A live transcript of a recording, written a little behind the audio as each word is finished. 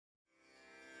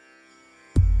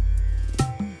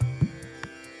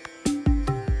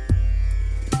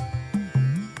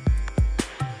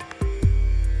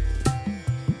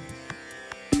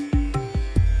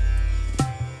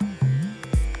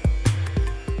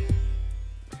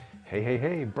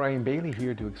Hey, Brian Bailey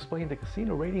here to explain the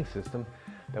casino rating system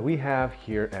that we have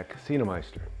here at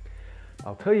Casinomeister.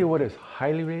 I'll tell you what is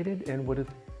highly rated and what is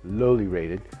lowly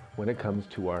rated when it comes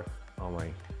to our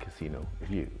online casino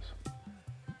reviews.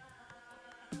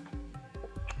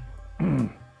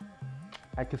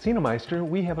 At Casinomeister,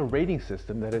 we have a rating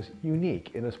system that is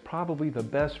unique and is probably the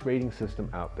best rating system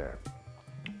out there.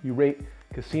 You rate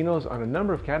casinos on a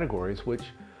number of categories which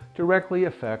directly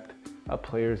affect a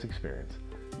player's experience.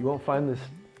 You won't find this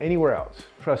anywhere else.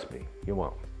 Trust me, you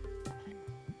won't.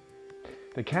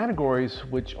 The categories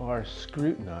which are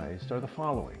scrutinized are the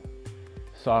following: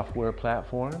 software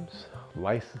platforms,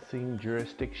 licensing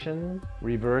jurisdiction,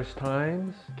 reverse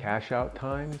times, cash out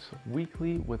times,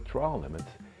 weekly withdrawal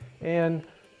limits, and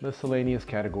miscellaneous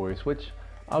categories, which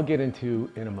I'll get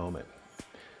into in a moment.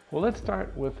 Well, let's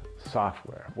start with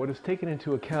software. What is taken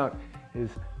into account is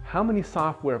how many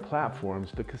software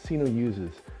platforms the casino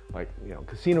uses, like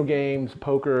casino games,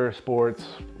 poker, sports,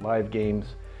 live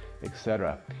games,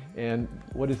 etc. And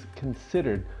what is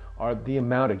considered are the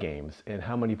amount of games and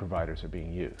how many providers are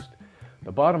being used.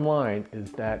 The bottom line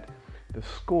is that the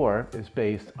score is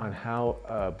based on how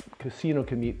a casino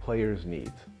can meet players'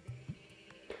 needs.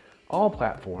 All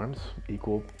platforms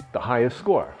equal the highest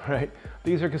score, right?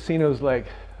 These are casinos like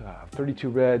 32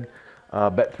 Red,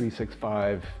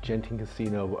 Bet365, Genting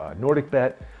Casino, Nordic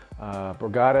Bet,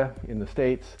 Borgata in the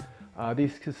States.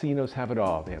 These casinos have it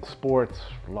all. They have sports,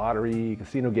 lottery,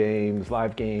 casino games,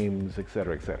 live games,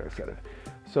 etc., etc., etc.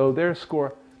 So they're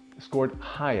scored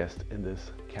highest in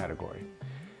this category.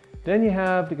 Then you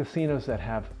have the casinos that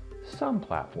have some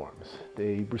platforms.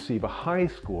 They receive a high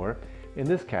score in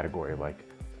this category, like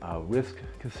Risk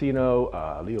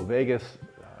Casino, Leo Vegas,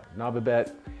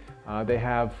 Novibet. They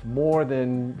have more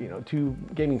than 2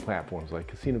 gaming platforms like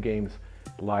casino games,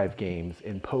 live games,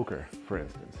 and poker, for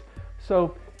instance.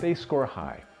 So they score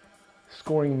high.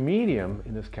 Scoring medium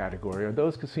in this category are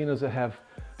those casinos that have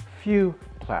few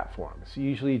platforms,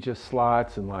 usually just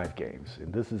slots and live games.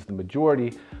 And this is the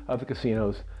majority of the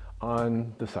casinos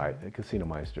on the site at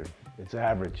Casinomeister. It's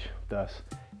average, thus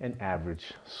an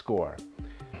average score.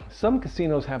 Some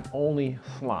casinos have only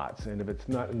slots, and if it's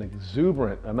not an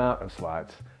exuberant amount of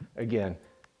slots, again,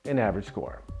 an average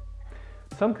score.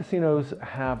 Some casinos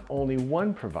have only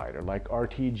one provider, like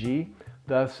RTG,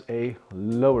 thus a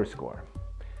lower score.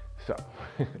 So,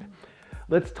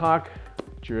 let's talk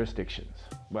jurisdictions.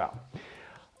 Well,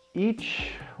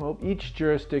 each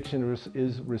jurisdiction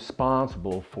is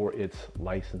responsible for its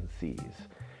licensees.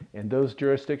 And those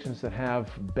jurisdictions that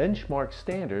have benchmark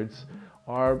standards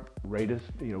are rated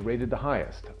the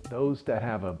highest. Those that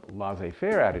have a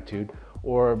laissez-faire attitude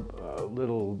or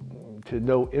little to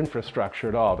no infrastructure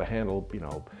at all to handle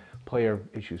player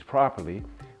issues properly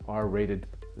are rated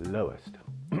lowest.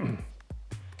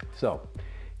 So,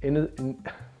 in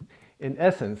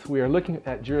essence, we are looking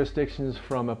at jurisdictions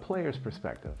from a player's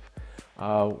perspective.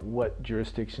 What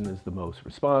jurisdiction is the most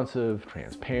responsive,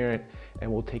 transparent,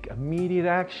 and will take immediate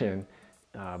action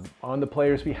on the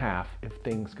player's behalf if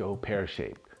things go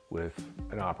pear-shaped with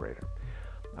an operator.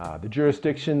 The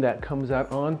jurisdiction that comes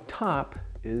out on top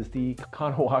is the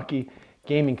Kanawaki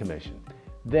Gaming Commission.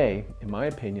 They, in my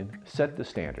opinion, set the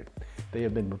standard. They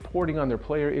have been reporting on their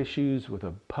player issues with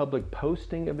a public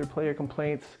posting of their player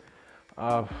complaints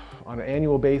on an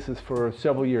annual basis for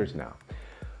several years now.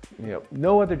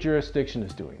 No other jurisdiction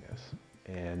is doing this,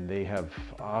 and they have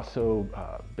also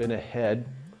been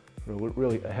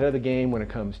really ahead of the game when it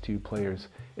comes to players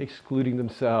excluding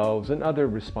themselves and other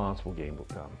responsible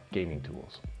gaming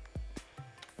tools.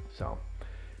 So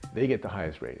they get the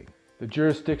highest rating. The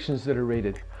jurisdictions that are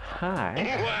rated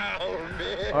high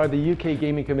are the UK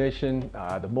Gaming Commission,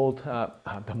 the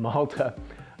Malta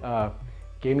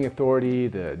Gaming Authority,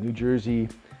 the New Jersey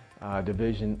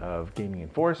Division of Gaming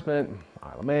Enforcement,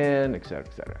 Isle of Man, etc.,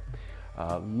 etc.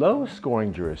 Low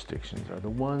scoring jurisdictions are the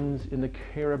ones in the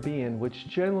Caribbean, which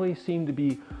generally seem to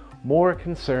be more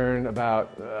concerned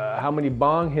about how many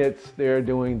bong hits they're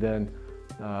doing than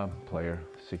player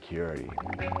security.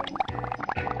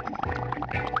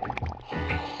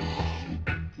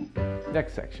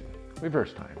 Next section,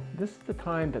 reverse time. This is the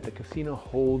time that the casino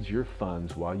holds your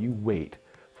funds while you wait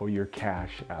for your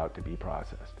cash out to be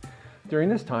processed. During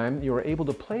this time, you are able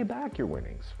to play back your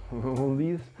winnings.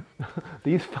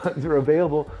 These funds are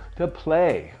available to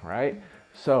play, right?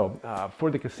 So for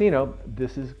the casino,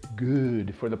 this is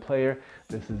good. For the player,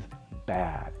 this is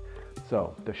bad.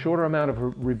 So the shorter amount of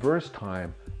reverse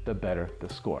time, the better the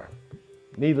score.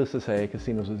 Needless to say,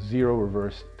 casinos with 0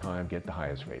 reverse time get the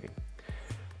highest rating.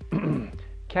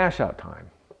 Cash out time,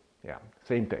 yeah,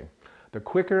 same thing. The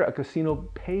quicker a casino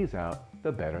pays out,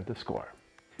 the better the score.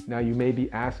 Now you may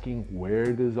be asking,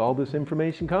 where does all this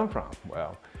information come from?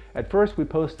 Well, at first we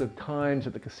post the times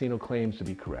that the casino claims to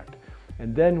be correct.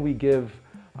 And then we give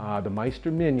the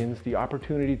Meister minions the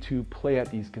opportunity to play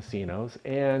at these casinos,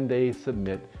 and they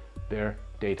submit their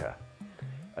data.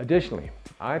 Additionally,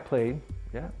 I play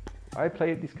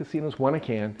at these casinos when I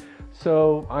can,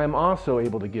 so I'm also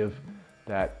able to give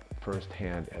that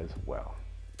firsthand as well.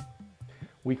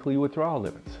 Weekly withdrawal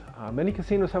limits. Many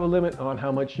casinos have a limit on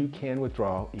how much you can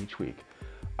withdraw each week.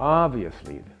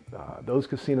 Obviously, those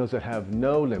casinos that have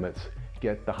no limits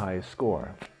get the highest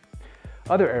score.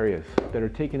 Other areas that are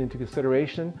taken into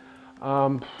consideration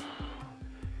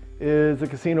is the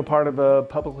casino part of a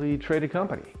publicly traded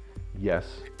company? Yes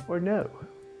or no?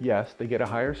 Yes, they get a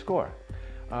higher score.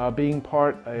 Being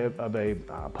part of a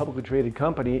publicly traded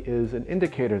company is an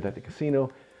indicator that the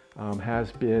casino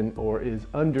has been or is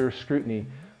under scrutiny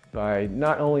by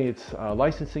not only its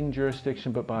licensing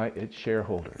jurisdiction, but by its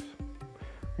shareholders.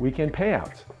 Weekend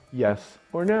payouts, yes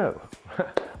or no?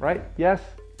 Right? Yes,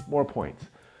 more points.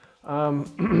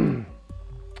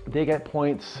 They get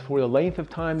points for the length of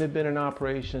time they've been in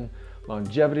operation.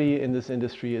 Longevity in this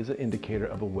industry is an indicator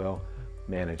of a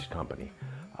well-managed company.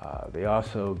 They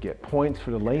also get points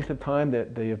for the length of time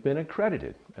that they have been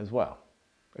accredited as well.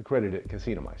 Accredited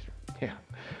Casinomeister. Yeah.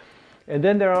 And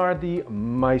then there are the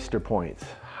Meister points.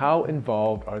 How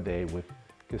involved are they with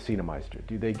Casinomeister?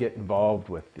 Do they get involved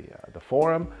with the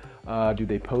forum? Do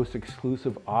they post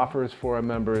exclusive offers for our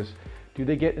members? Do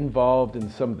they get involved in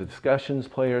some of the discussions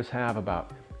players have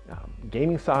about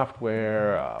gaming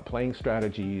software, playing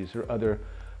strategies, or other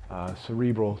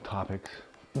cerebral topics?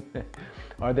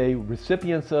 Are they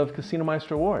recipients of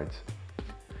Casinomeister awards?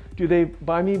 Do they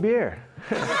buy me beer?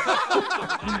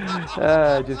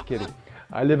 Just kidding.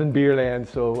 I live in Beerland,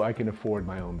 so I can afford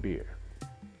my own beer.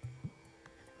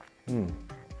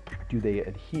 Do they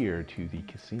adhere to the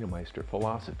Casinomeister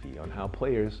philosophy on how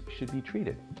players should be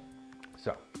treated?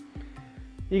 So,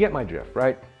 you get my drift,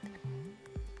 right?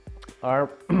 Our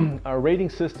rating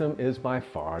system is by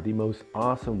far the most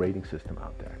awesome rating system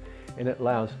out there, and it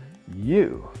allows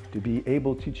you to be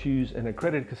able to choose an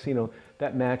accredited casino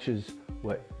that matches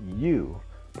what you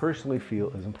personally feel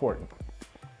is important.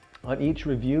 On each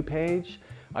review page,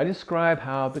 I describe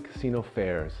how the casino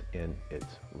fares in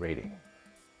its rating.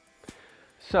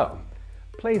 So,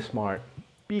 play smart,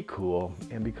 be cool,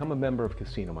 and become a member of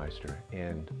Casinomeister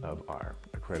and of our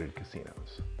accredited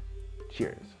casinos.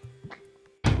 Cheers.